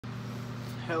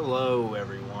Hello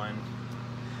everyone,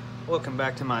 welcome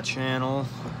back to my channel.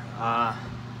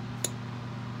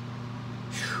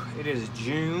 It is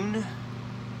June,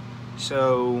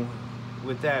 so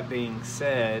with that being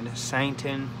said,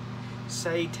 Satan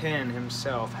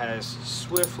himself has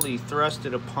swiftly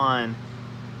thrusted upon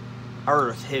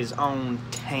earth his own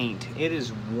taint. It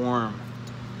is warm.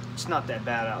 It's not that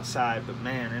bad outside, but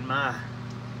man, in my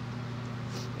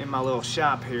little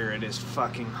shop here it is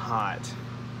fucking hot.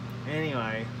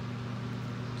 Anyway,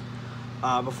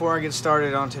 before I get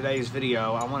started on today's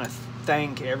video, I want to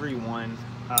thank everyone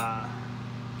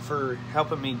for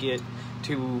helping me get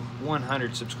to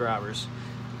 100 subscribers.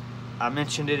 I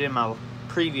mentioned it in my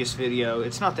previous video.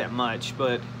 It's not that much,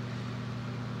 but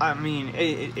I mean,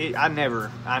 I never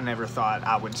thought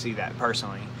I would see that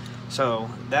personally. So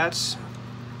that's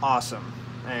awesome,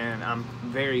 and I'm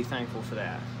very thankful for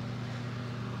that.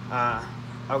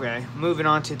 Okay, moving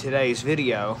on to today's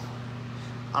video.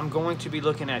 I'm going to be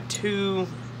looking at two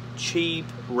cheap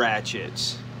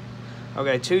ratchets.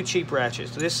 Okay, two cheap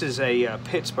ratchets. This is a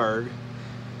Pittsburgh.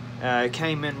 It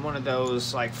came in one of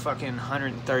those like fucking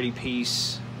 130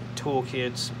 piece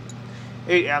toolkits.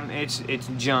 It's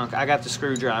junk. I got the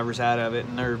screwdrivers out of it,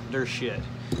 and they're shit.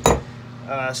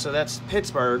 So that's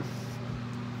Pittsburgh,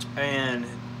 and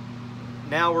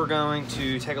now we're going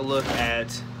to take a look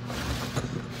at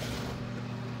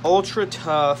Ultra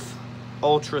Tough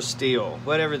Ultra Steel,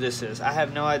 whatever this is. I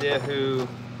have no idea who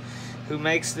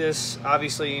makes this.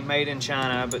 Obviously made in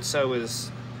China, but so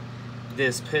is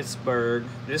this Pittsburgh.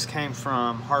 This came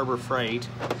from Harbor Freight,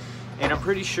 and I'm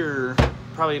pretty sure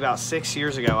probably about 6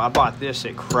 years ago I bought this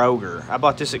at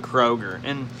Kroger.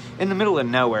 And in the middle of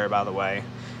nowhere, by the way.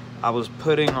 I was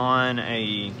putting on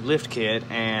a lift kit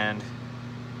and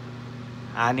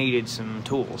I needed some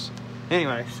tools.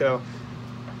 Anyway, so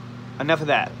enough of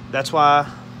that. That's why.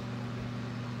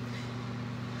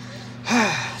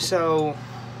 So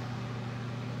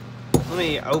let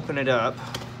me open it up.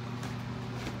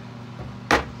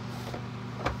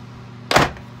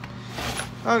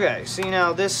 Okay, see,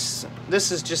 now this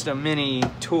is just a mini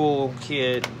tool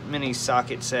kit, mini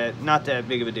socket set. Not that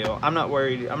big of a deal. I'm not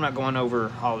worried. I'm not going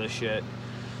over all this shit.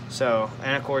 So,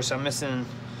 and of course I'm missing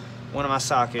one of my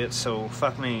sockets, so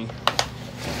fuck me.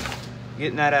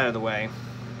 Getting that out of the way.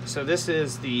 So this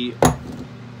is the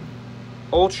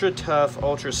Ultra Tough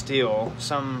Ultra Steel,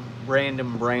 some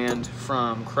random brand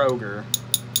from Kroger.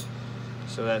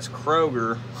 So that's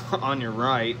Kroger on your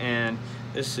right, and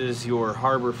this is your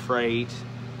Harbor Freight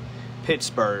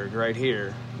Pittsburgh right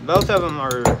here. Both of them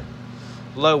are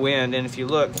low end, and if you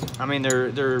look, I mean,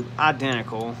 they're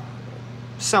identical,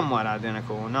 somewhat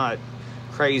identical, not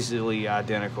crazily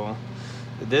identical.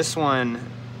 This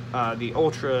one, the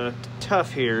Ultra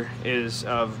Tough here, is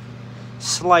of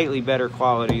slightly better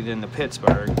quality than the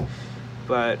Pittsburgh,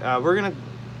 but we're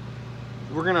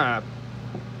gonna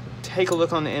take a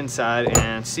look on the inside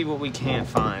and see what we can't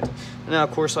find. Now, of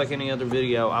course, like any other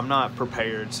video, I'm not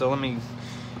prepared, so let me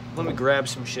grab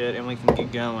some shit and we can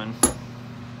get going.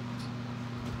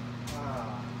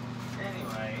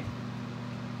 Anyway,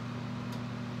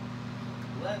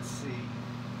 let's see.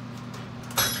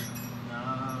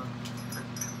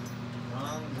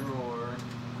 Wrong drawer.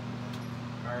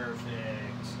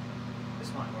 Perfect.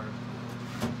 This might work.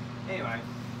 Anyway,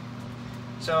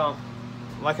 so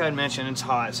like I had mentioned, it's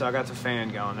hot, so I got the fan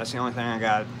going. That's the only thing I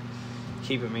got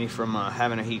keeping me from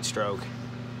having a heat stroke.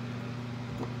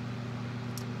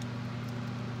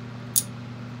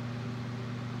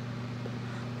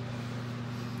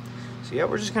 So yeah,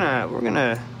 we're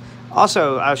gonna.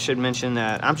 Also, I should mention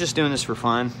that I'm just doing this for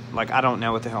fun. Like, I don't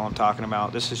know what the hell I'm talking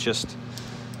about. This is just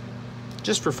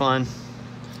for fun.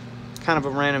 Kind of a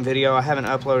random video. I haven't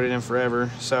uploaded in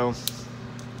forever, so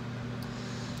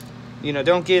you know,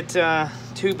 don't get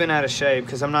too bent out of shape,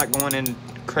 because I'm not going into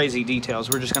crazy details.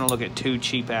 We're just gonna look at two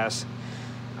cheap ass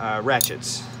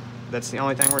ratchets. That's the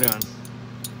only thing we're doing.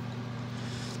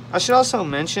 I should also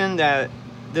mention that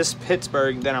this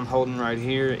Pittsburgh that I'm holding right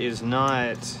here is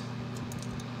not.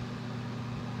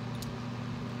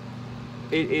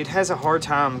 It has a hard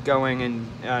time going in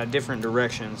different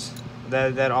directions.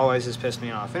 That always has pissed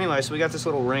me off. Anyway, so we got this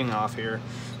little ring off here.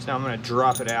 So now I'm going to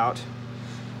drop it out.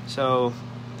 So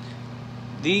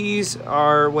these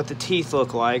are what the teeth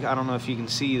look like. I don't know if you can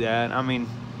see that. I mean,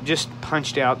 just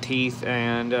punched out teeth,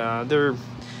 and they're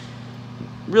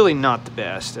really not the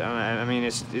best. I mean,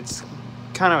 it's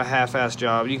kind of a half-assed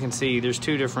job. You can see there's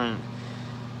two different,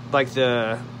 like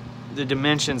the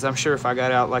dimensions. I'm sure if I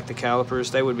got out like the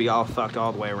calipers, they would be all fucked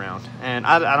all the way around. And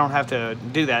I don't have to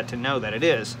do that to know that it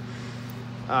is.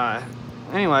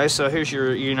 Anyway, so here's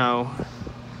your, you know,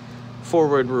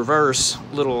 forward reverse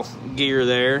little gear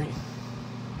there.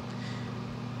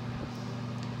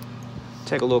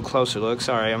 Take a little closer look.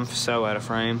 Sorry, I'm so out of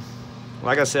frame.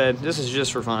 Like I said, this is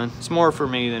just for fun. It's more for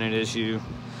me than it is you.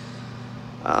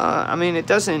 I mean, it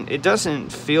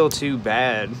doesn't feel too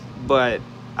bad, but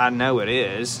I know it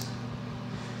is.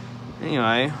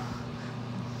 Anyway,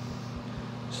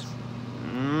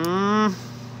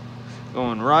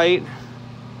 going right,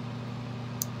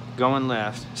 going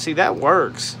left. See, that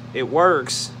works. It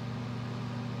works,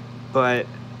 but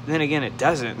then again, it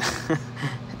doesn't.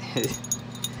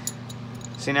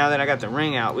 See, now that I got the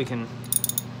ring out, we can.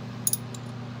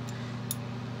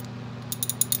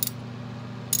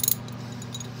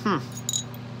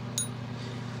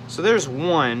 So there's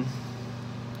one.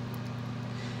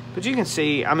 But you can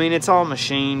see, I mean, it's all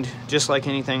machined, just like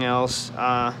anything else.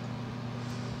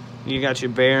 You got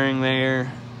your bearing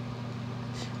there.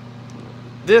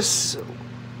 This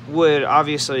would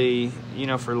obviously, you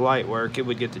know, for light work, it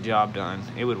would get the job done.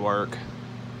 It would work.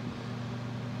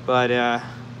 But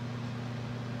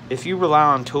if you rely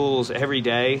on tools every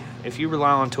day, if you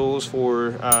rely on tools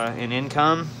for an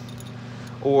income,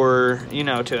 or, you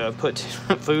know, to put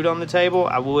food on the table,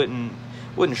 I wouldn't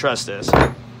trust this.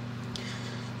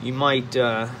 You might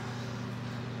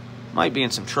be in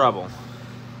some trouble.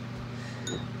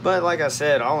 But like I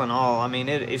said, all in all, I mean,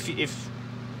 if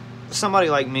somebody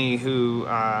like me who,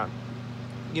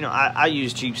 you know, I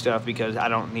use cheap stuff because I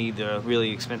don't need the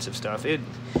really expensive stuff. It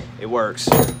works.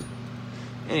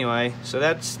 Anyway, so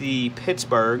that's the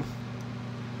Pittsburgh,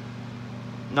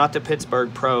 not the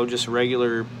Pittsburgh Pro, just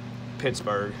regular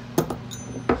Pittsburgh.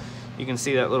 You can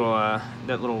see that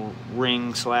little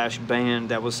ring slash band.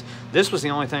 This was the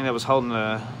only thing that was holding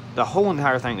the whole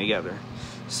entire thing together.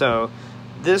 So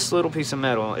this little piece of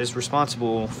metal is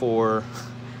responsible for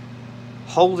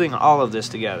holding all of this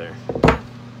together.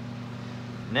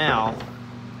 Now,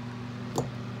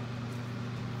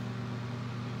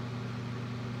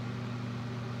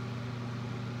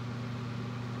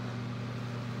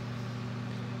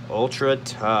 ultra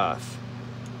tough.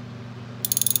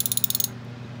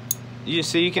 You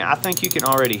see, you can. I think you can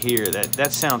already hear that.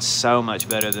 That sounds so much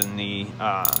better than the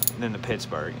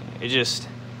Pittsburgh. It's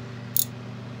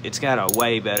got a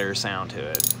way better sound to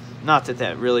it. Not that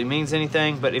that really means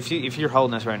anything, but if you're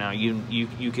holding this right now,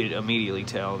 you could immediately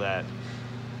tell that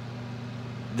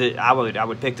I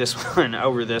would pick this one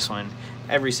over this one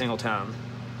every single time.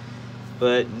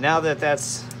 But now that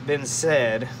that's been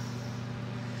said,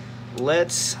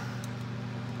 let's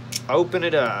open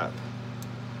it up.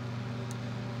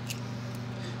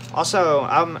 Also,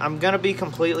 I'm gonna be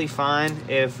completely fine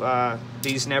if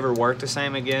these never work the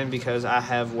same again, because I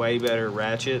have way better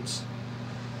ratchets.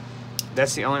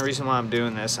 That's the only reason why I'm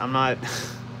doing this. I'm not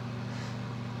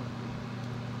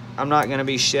gonna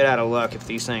be shit out of luck if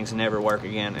these things never work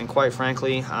again. And quite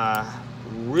frankly, I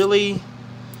really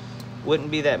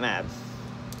wouldn't be that mad.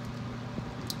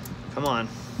 Come on.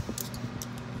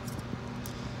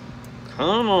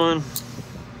 Come on.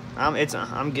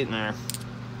 I'm getting there.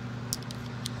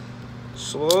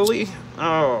 Slowly.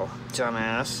 Oh,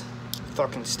 dumbass.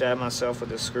 Fucking stabbed myself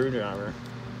with a screwdriver.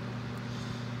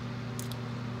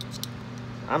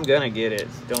 I'm gonna get it.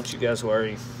 Don't you guys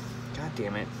worry. God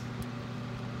damn it.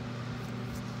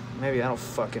 Maybe that'll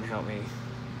fucking help me.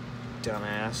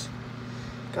 Dumbass.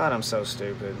 God, I'm so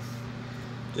stupid.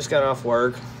 Just got off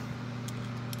work.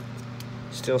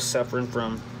 Still suffering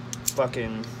from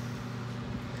fucking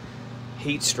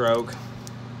heat stroke.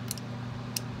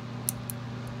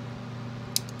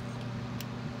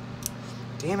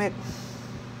 Damn it.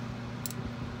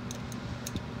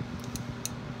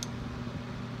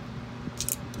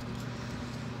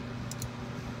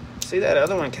 See, that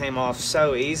other one came off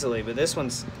so easily, but this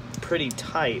one's pretty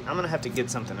tight. I'm gonna have to get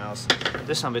something else.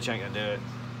 This son of a bitch ain't gonna do it.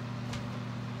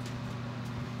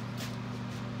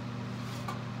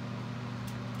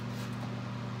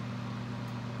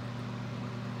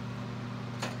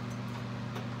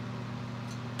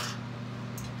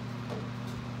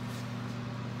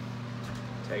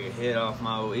 Take a hit off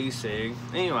my old e-cig.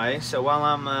 Anyway, so while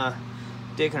I'm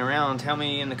dicking around, tell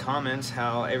me in the comments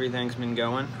how everything's been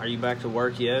going. Are you back to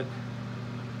work yet?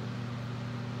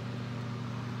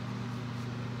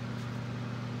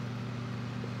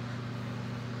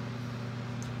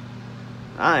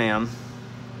 I am.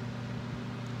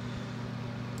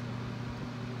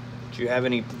 Did you have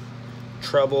any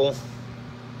trouble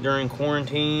during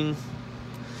quarantine?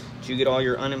 Did you get all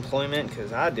your unemployment?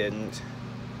 Because I didn't.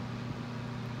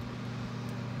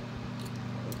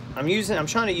 I'm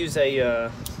trying to use a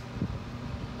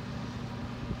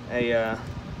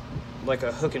like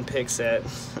a hook and pick set.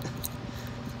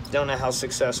 Don't know how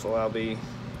successful I'll be.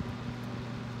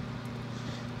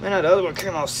 Man, that other one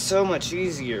came off so much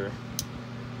easier.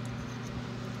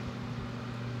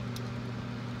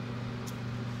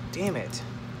 Damn it.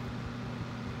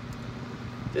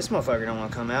 This motherfucker don't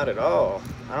want to come out at all.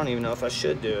 I don't even know if I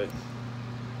should do it.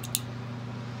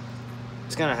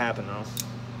 It's gonna happen though.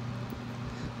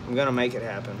 I'm gonna make it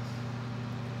happen.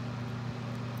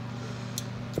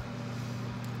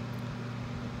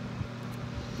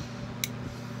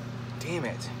 Damn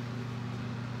it.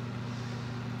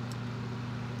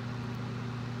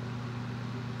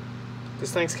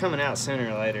 This thing's coming out sooner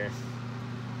or later.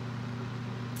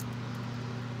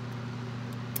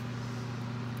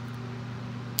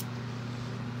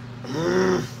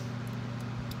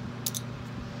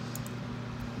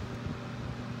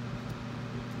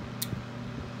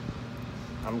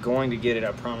 I'm going to get it,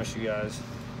 I promise you guys.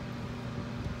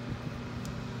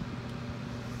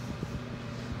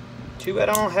 Too bad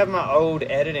I don't have my old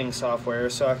editing software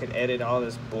so I could edit all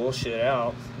this bullshit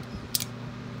out.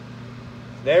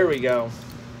 There we go.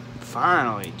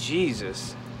 Finally,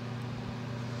 Jesus.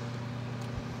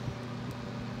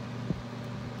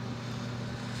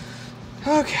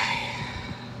 Okay.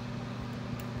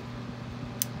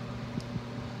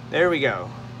 There we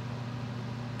go.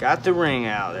 Got the ring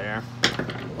out there.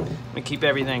 I'm gonna keep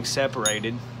everything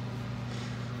separated.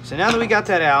 So now that we got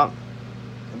that out,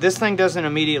 this thing doesn't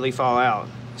immediately fall out.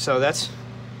 So that's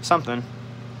something.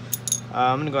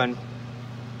 I'm gonna go ahead and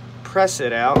press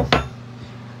it out.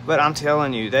 But I'm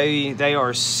telling you, they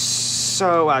are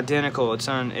so identical. It's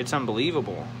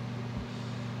unbelievable.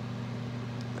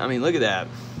 I mean, look at that.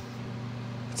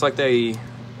 It's like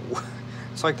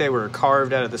they were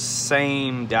carved out of the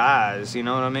same dies. You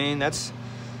know what I mean? That's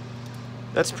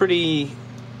pretty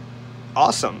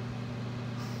awesome.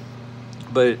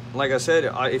 But like I said,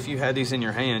 if you had these in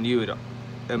your hand, you would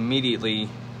immediately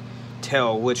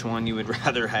tell which one you would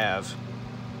rather have.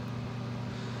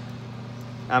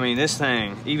 I mean, this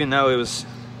thing, even though it was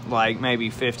like maybe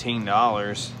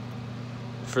 $15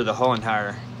 for the whole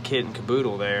entire kit and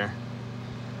caboodle there,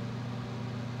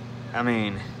 I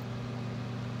mean,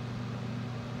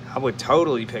 I would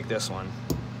totally pick this one.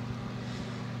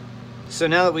 So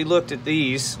now that we looked at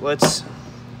these, let's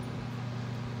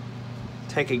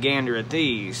take a gander at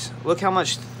these. Look how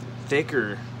much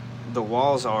thicker the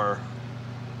walls are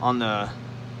on the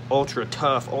ultra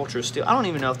tough, ultra steel. I don't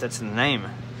even know if that's the name.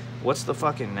 What's the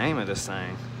fucking name of this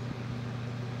thing?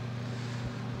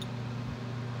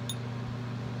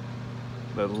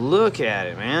 But look at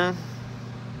it, man.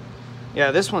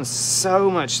 Yeah, this one's so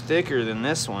much thicker than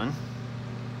this one.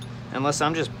 Unless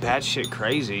I'm just batshit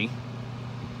crazy.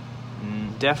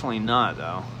 Definitely not,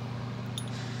 though.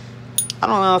 I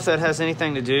don't know if that has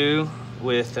anything to do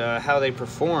with how they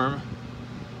perform.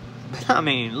 But I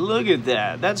mean, look at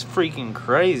that. That's freaking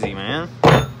crazy, man.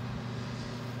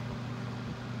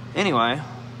 Anyway,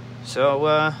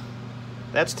 so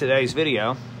that's today's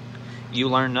video. You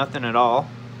learned nothing at all,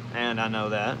 and I know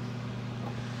that.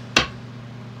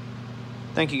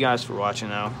 Thank you guys for watching,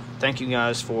 though. Thank you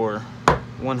guys for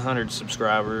 100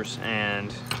 subscribers,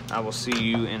 and I will see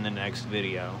you in the next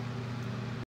video.